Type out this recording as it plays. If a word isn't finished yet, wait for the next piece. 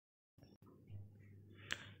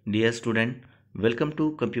Dear student, welcome to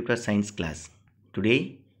computer science class.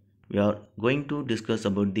 Today we are going to discuss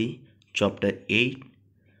about the chapter 8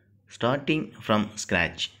 starting from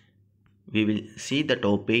scratch. We will see the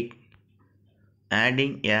topic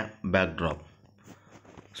adding a backdrop.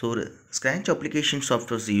 So ஒரு scratch application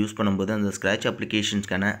softwares use பண்ணும்போது அந்த scratch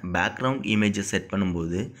அப்ளிகேஷன்ஸ்க்கான background இமேஜை set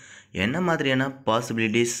பண்ணும்போது என்ன மாதிரியான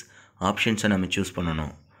possibilities ஆப்ஷன்ஸை நம்ம choose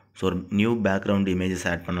பண்ணணும். So ஒரு நியூ பேக்ரவுண்ட் இமேஜஸ்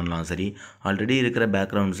ஆட் பண்ணணும்னாலும் சரி, ஆல்ரெடி இருக்கிற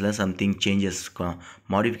பேக்ரவுண்ட்ஸில் சம்திங் சேஞ்சஸ்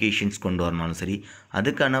மாடிஃபிகேஷன்ஸ் கொண்டு வரனாலும் சரி,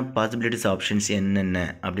 அதுக்கான பாசிபிலிட்டிஸ் ஆப்ஷன்ஸ் என்னென்ன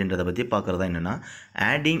அப்படின்றத பற்றி பார்க்குறதா என்னென்னா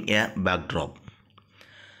adding A backdrop.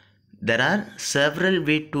 There are several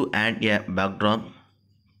ways to add a backdrop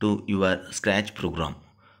to your Scratch program.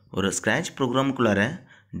 ஒரு scratch ப்ரோக்ராமுக்குள்ளார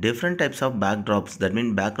different types of பேக்ட்ராப்ஸ், that mean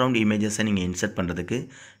background இமேஜஸை நீங்கள் இன்சர்ட் பண்ணுறதுக்கு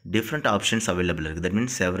டிஃப்ரெண்ட் ஆப்ஷன்ஸ் அவைலபிள் இருக்குது. That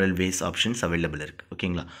means several ways options available இருக்குது.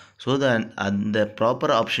 ஓகேங்களா? So அந்த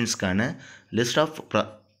proper ஆப்ஷன்ஸ்க்கான list of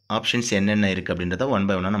options என்னென்ன இருக்குது அப்படின்றத ஒன்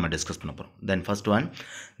பை ஒன்னாக நம்ம டிஸ்கஸ் பண்ண போகிறோம். தென் first one,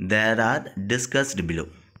 there are discussed below.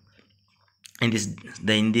 In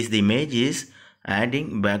this the image is adding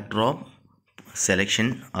backdrop selection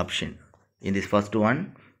option. In this first one,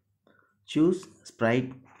 choose sprite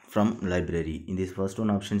from library. In this first one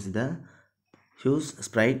option is the choose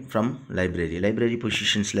sprite from library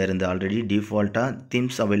positions la irundha already default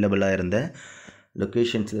themes available irundha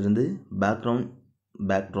locations la irundhu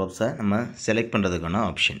backdrops நம்ம select பண்றதுக்கான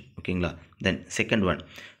option. ஓகேங்களா? Then second one,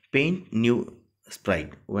 paint new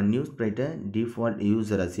sprite. One new sprite default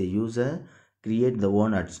user as a user create the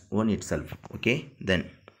one itself. Okay, then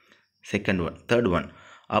third one,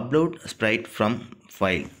 upload sprite from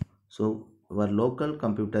file. So our local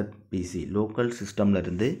computer PC local system la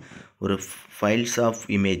irundhu ஒரு files of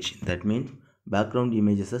image, that means background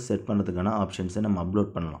images set பண்ணுறதுக்கான ஆப்ஷன்ஸை நம்ம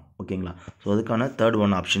upload பண்ணலாம். ஓகேங்களா? So அதுக்கான third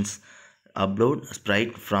one options upload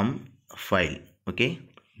Sprite from file. Okay,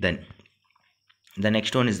 then the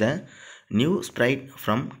next one is the new sprite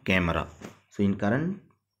from camera. So in current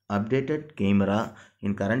updated camera,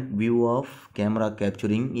 in current view of camera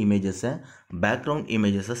capturing images background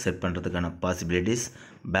images set பண்றதுக்கான possibilities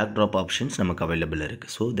backdrop options நமக்கு available இருக்கு.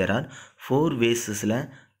 So there are 4 ways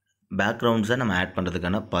backgrounds நம்ம add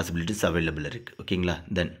பண்றதுக்கான possibilities available இருக்கு. ஓகேங்களா?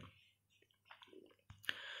 Then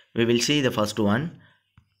we will see the first one,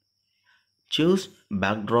 choose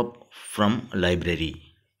backdrop from library.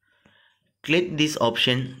 Click this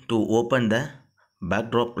option to open the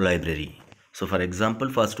backdrop library. So for example,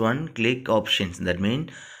 first one, click options, that means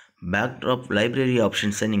backdrop library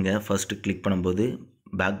options நீங்கள் first click பண்ணும்போது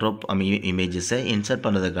backdrop images insert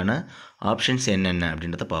பண்ணுறதுக்கான options என்னென்ன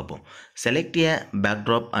அப்படின்றத பார்ப்போம். Select a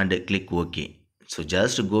backdrop and click OK. So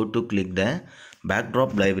just go to click the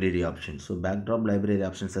backdrop library option. So backdrop library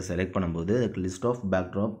options select பண்ணும்போது list of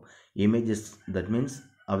backdrop images, that means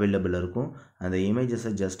available இருக்கும். அந்த images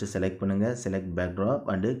just select பண்ணுங்க, select backdrop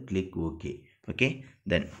and click OK. Okay,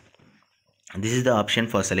 then this is the option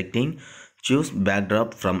for selecting choose backdrop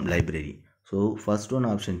from library. So first one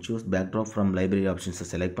option, choose backdrop from library options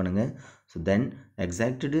select பண்ணுங்க. So then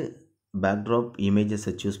exacted backdrop images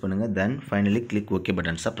choose பண்ணுங்க. Then finally click OK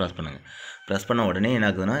buttons press பண்ணுங்க. press பண்ண உடனே என்ன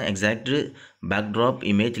ஆகுதுன்னா exact backdrop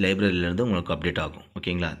image library ல இருந்து உங்களுக்கு அப்டேட் ஆகும்.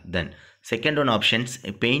 ஓகேங்களா? Then second one options,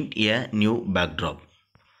 paint a new backdrop.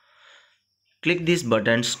 Click these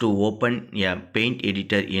buttons to open a paint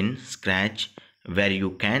editor in Scratch where you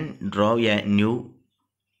can draw a new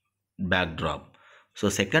backdrop. So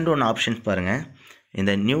second one options பாருங்க,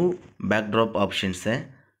 இந்த new backdrop options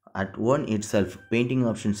at one itself painting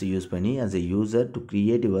options use பண்ணி as a user to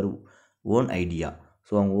create your own idea.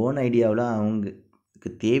 So அவங்க own ஐடியாவில்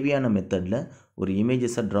அவங்களுக்கு தேவையான மெத்தடில் ஒரு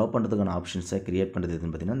இமேஜஸை draw பண்ணுறதுக்கான ஆப்ஷன்ஸை க்ரியேட் பண்ணுறது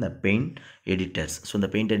எதுன்னு பார்த்தீங்கன்னா இந்த பெயிண்ட் எடிட்டர்ஸ். ஸோ இந்த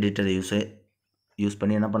பெயிண்ட் எடிட்டர் யூஸ்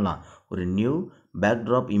பண்ணி என்ன பண்ணலாம், ஒரு நியூ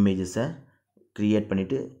பேக்ட்ராப் இமேஜஸை க்ரியேட்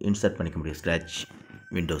பண்ணிவிட்டு இன்சர்ட் பண்ணிக்க முடியும் ஸ்க்ராட்ச்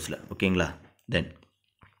விண்டோஸில். ஓகேங்களா? தென்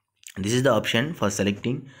this is the option for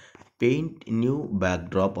selecting paint new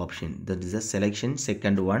backdrop option. That is the selection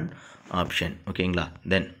second one option. ஓகேங்களா?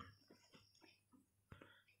 Then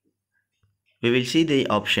we will see the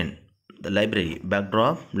option, the library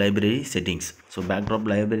backdrop library settings. So backdrop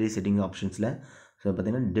library setting optionsல so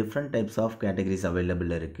பார்த்தீங்கன்னா different types of categories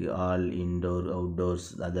available இருக்குது. All, indoor, outdoors,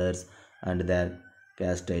 others and there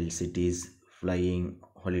castile, cities, flying,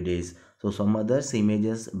 holidays. So some others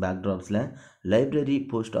images பேக்ட்ராப்ஸில் library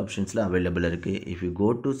post ஆப்ஷன்ஸில் available இருக்குது. If you go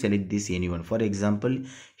to select this any one, for example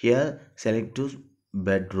here select to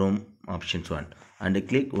bedroom options one and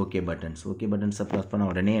click okay buttons. Okay பட்டன்ஸை press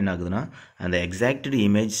பண்ண உடனே என்ன ஆகுதுன்னா அந்த exacted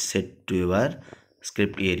image set to your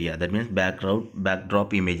script area, that means backdrop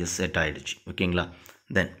images set ஆயிடுச்சு. ஓகேங்களா?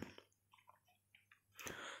 Then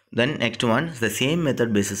then next one the same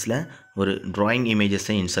method பேசிஸில் ஒரு drawing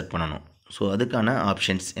இமேஜஸை insert பண்ணணும். ஸோ அதுக்கான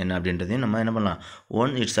ஆப்ஷன்ஸ் என்ன அப்படின்றதையும் நம்ம என்ன பண்ணலாம்,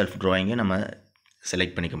 ஓன் இட் செல்ஃப் ட்ராயிங்கை நம்ம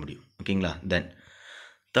செலக்ட் பண்ணிக்க முடியும். ஓகேங்களா. Then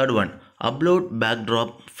third one upload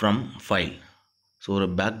backdrop from file. So ஒரு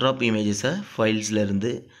பேக்ட்ராப் இமேஜஸை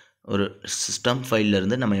ஃபைல்ஸ்லேருந்து ஒரு சிஸ்டம்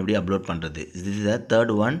ஃபைல்லேருந்து நம்ம எப்படி அப்லோட் பண்ணுறது. This is the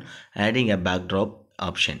third one, adding a backdrop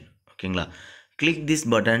option. ஓகேங்களா. Click this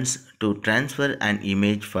buttons to transfer an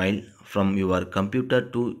image file from your computer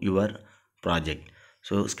to your project.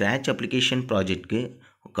 So scratch application ப்ராஜெக்ட்க்கு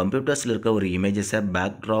கம்ப்யூட்டர்ஸில் இருக்க ஒரு இமேஜஸை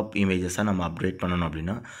backdrop இமேஜஸாக நம்ம update பண்ணணும்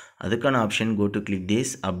அப்படின்னா அதுக்கான option go to click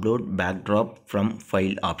this upload backdrop from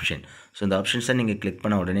file option. So இந்த ஆப்ஷன்ஸை நீங்கள் click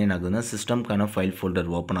பண்ண உடனே என்ன ஆகுதுன்னா சிஸ்டம்க்கான ஃபைல்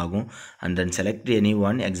ஃபோல்டர் ஓப்பன் ஆகும். And then select any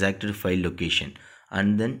one exacted file location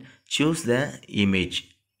and then choose the image.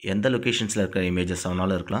 எந்த லொக்கேஷன்ஸில் இருக்கிற இமேஜஸ்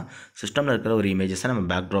ஆனாலும் இருக்கலாம். சிஸ்டமில் இருக்கிற ஒரு இமேஜஸை நம்ம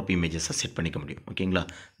பேக்ட்ராப் இமேஜஸை செட் பண்ணிக்க முடியும். ஓகேங்களா.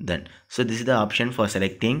 தென் so this is the option for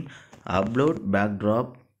selecting upload backdrop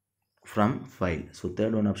from file. So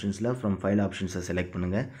third one ஆப்ஷன்ஸில் from file ஆப்ஷன்ஸை select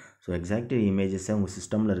பண்ணுங்கள். ஸோ எக்ஸாக்ட் இமேஜஸை உங்கள்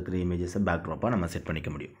சிஸ்டமில் இருக்கிற இமேஜஸை பேக்ட்ராப்பாக நம்ம செட் பண்ணிக்க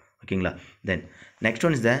முடியும். ஓகேங்களா. Then next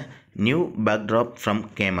one is the new backdrop from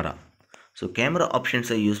camera. So camera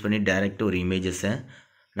ஆப்ஷன்ஸை use பண்ணி டைரெக்டாக ஒரு இமேஜஸை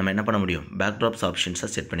நம்ம என்ன பண்ண முடியும், பேக்ட்ராப்ஸ் ஆப்ஷன்ஸை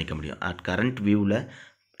செட் பண்ணிக்க முடியும். அட் கரண்ட் வியூவில்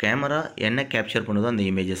கேமரா என்ன கேப்சர் பண்ணுதோ அந்த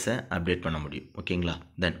இமேஜஸை அப்டேட் பண்ண முடியும். ஓகேங்களா.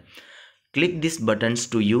 தென் click this buttons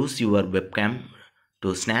to use your webcam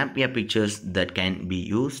to snap a pictures that can be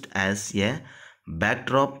used as a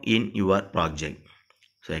backdrop in your project.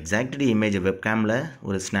 So exactly image வெப்கேமில்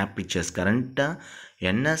ஒரு ஸ்னாப் பிக்சர்ஸ் கரண்ட்டாக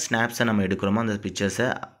என்ன ஸ்னாப்ஸை நம்ம எடுக்கிறோமோ அந்த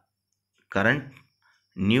பிக்சர்ஸை கரண்ட்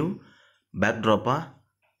நியூ பேக்ட்ராப்பாக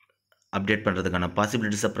அப்டேட் பண்ணுறதுக்கான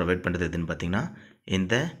பாசிபிலிட்டிஸை ப்ரொவைட் பண்ணுறது எதுன்னு பார்த்தீங்கன்னா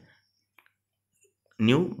இந்த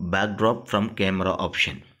new backdrop from camera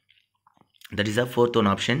option. That is the fourth one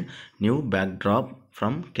option, new backdrop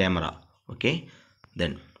from camera. Okay.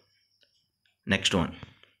 Then next one,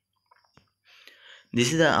 this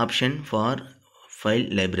is the option for file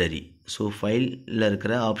library. So file la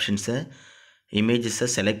irukra options images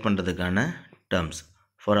select பண்றதுக்கான terms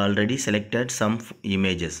for already selected some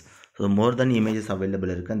images. So more than images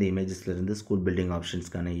available இருக்கு. அந்த இமேஜஸ்ல இருந்து school building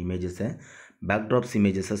ஆப்ஷன்ஸ்க்கான இமேஜஸை பேக்ட்ராப்ஸ்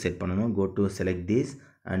இமேஜஸை set பண்ணணும். go to select this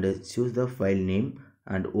and choose the file name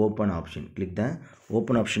and open option. click the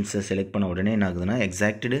open options select பண்ண உடனே என்ன ஆகுதுன்னா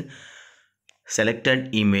exacted selected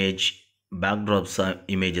image backdrops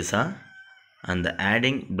images and the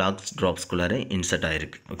adding blocks drops குள்ளார insert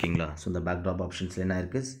ஆயிருக்கு. ஓகேங்களா. So இந்த backdrop ஆப்ஷன்ஸில் என்ன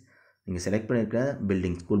இருக்குது, நீங்கள் செலக்ட் பண்ணியிருக்க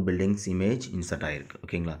building school buildings image insert ஆகிருக்கு.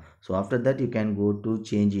 ஓகேங்களா. So after that you can go to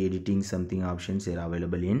change editing something options are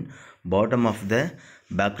available in bottom of the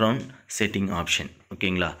background setting option.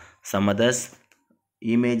 ஓகேங்களா. சம் அதர்ஸ்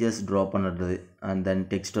இமேஜஸ் ட்ரா பண்ணுறது and then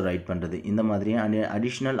டெக்ஸ்ட்டை right பண்ணுறது இந்த மாதிரி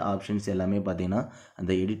additional options எல்லாமே பார்த்தீங்கன்னா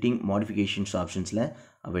அந்த எடிட்டிங் மாடிஃபிகேஷன்ஸ் ஆப்ஷன்ஸில்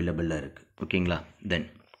அவைலபிளாக இருக்குது. ஓகேங்களா. தென்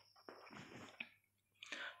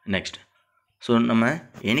நெக்ஸ்ட், ஸோ நம்ம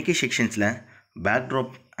எனக்கு செக்ஷன்ஸில்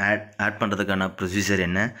பேக்ட்ராப் ஆட் பண்ணுறதுக்கான ப்ரொசீஜர்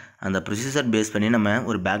என்ன, அந்த ப்ரொசீஜர் பேஸ் பண்ணி நம்ம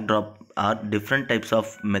ஒரு பேக்ட்ராப் டிஃப்ரெண்ட் டைப்ஸ்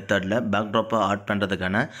ஆஃப் மெத்தடில் பேக்ட்ராப்பை ஆட்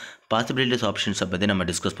பண்ணுறதுக்கான பாசிபிலிட்டிஸ் ஆப்ஷன்ஸை பற்றி நம்ம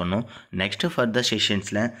டிஸ்கஸ் பண்ணோம். நெக்ஸ்ட்டு ஃபர்தர்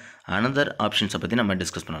செஷன்ஸில் அனதர் ஆப்ஷன்ஸை பற்றி நம்ம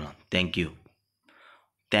டிஸ்கஸ் பண்ணலாம். தேங்க்யூ.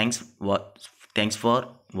 தேங்க்ஸ் ஃபார்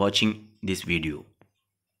வாட்சிங் திஸ் வீடியோ.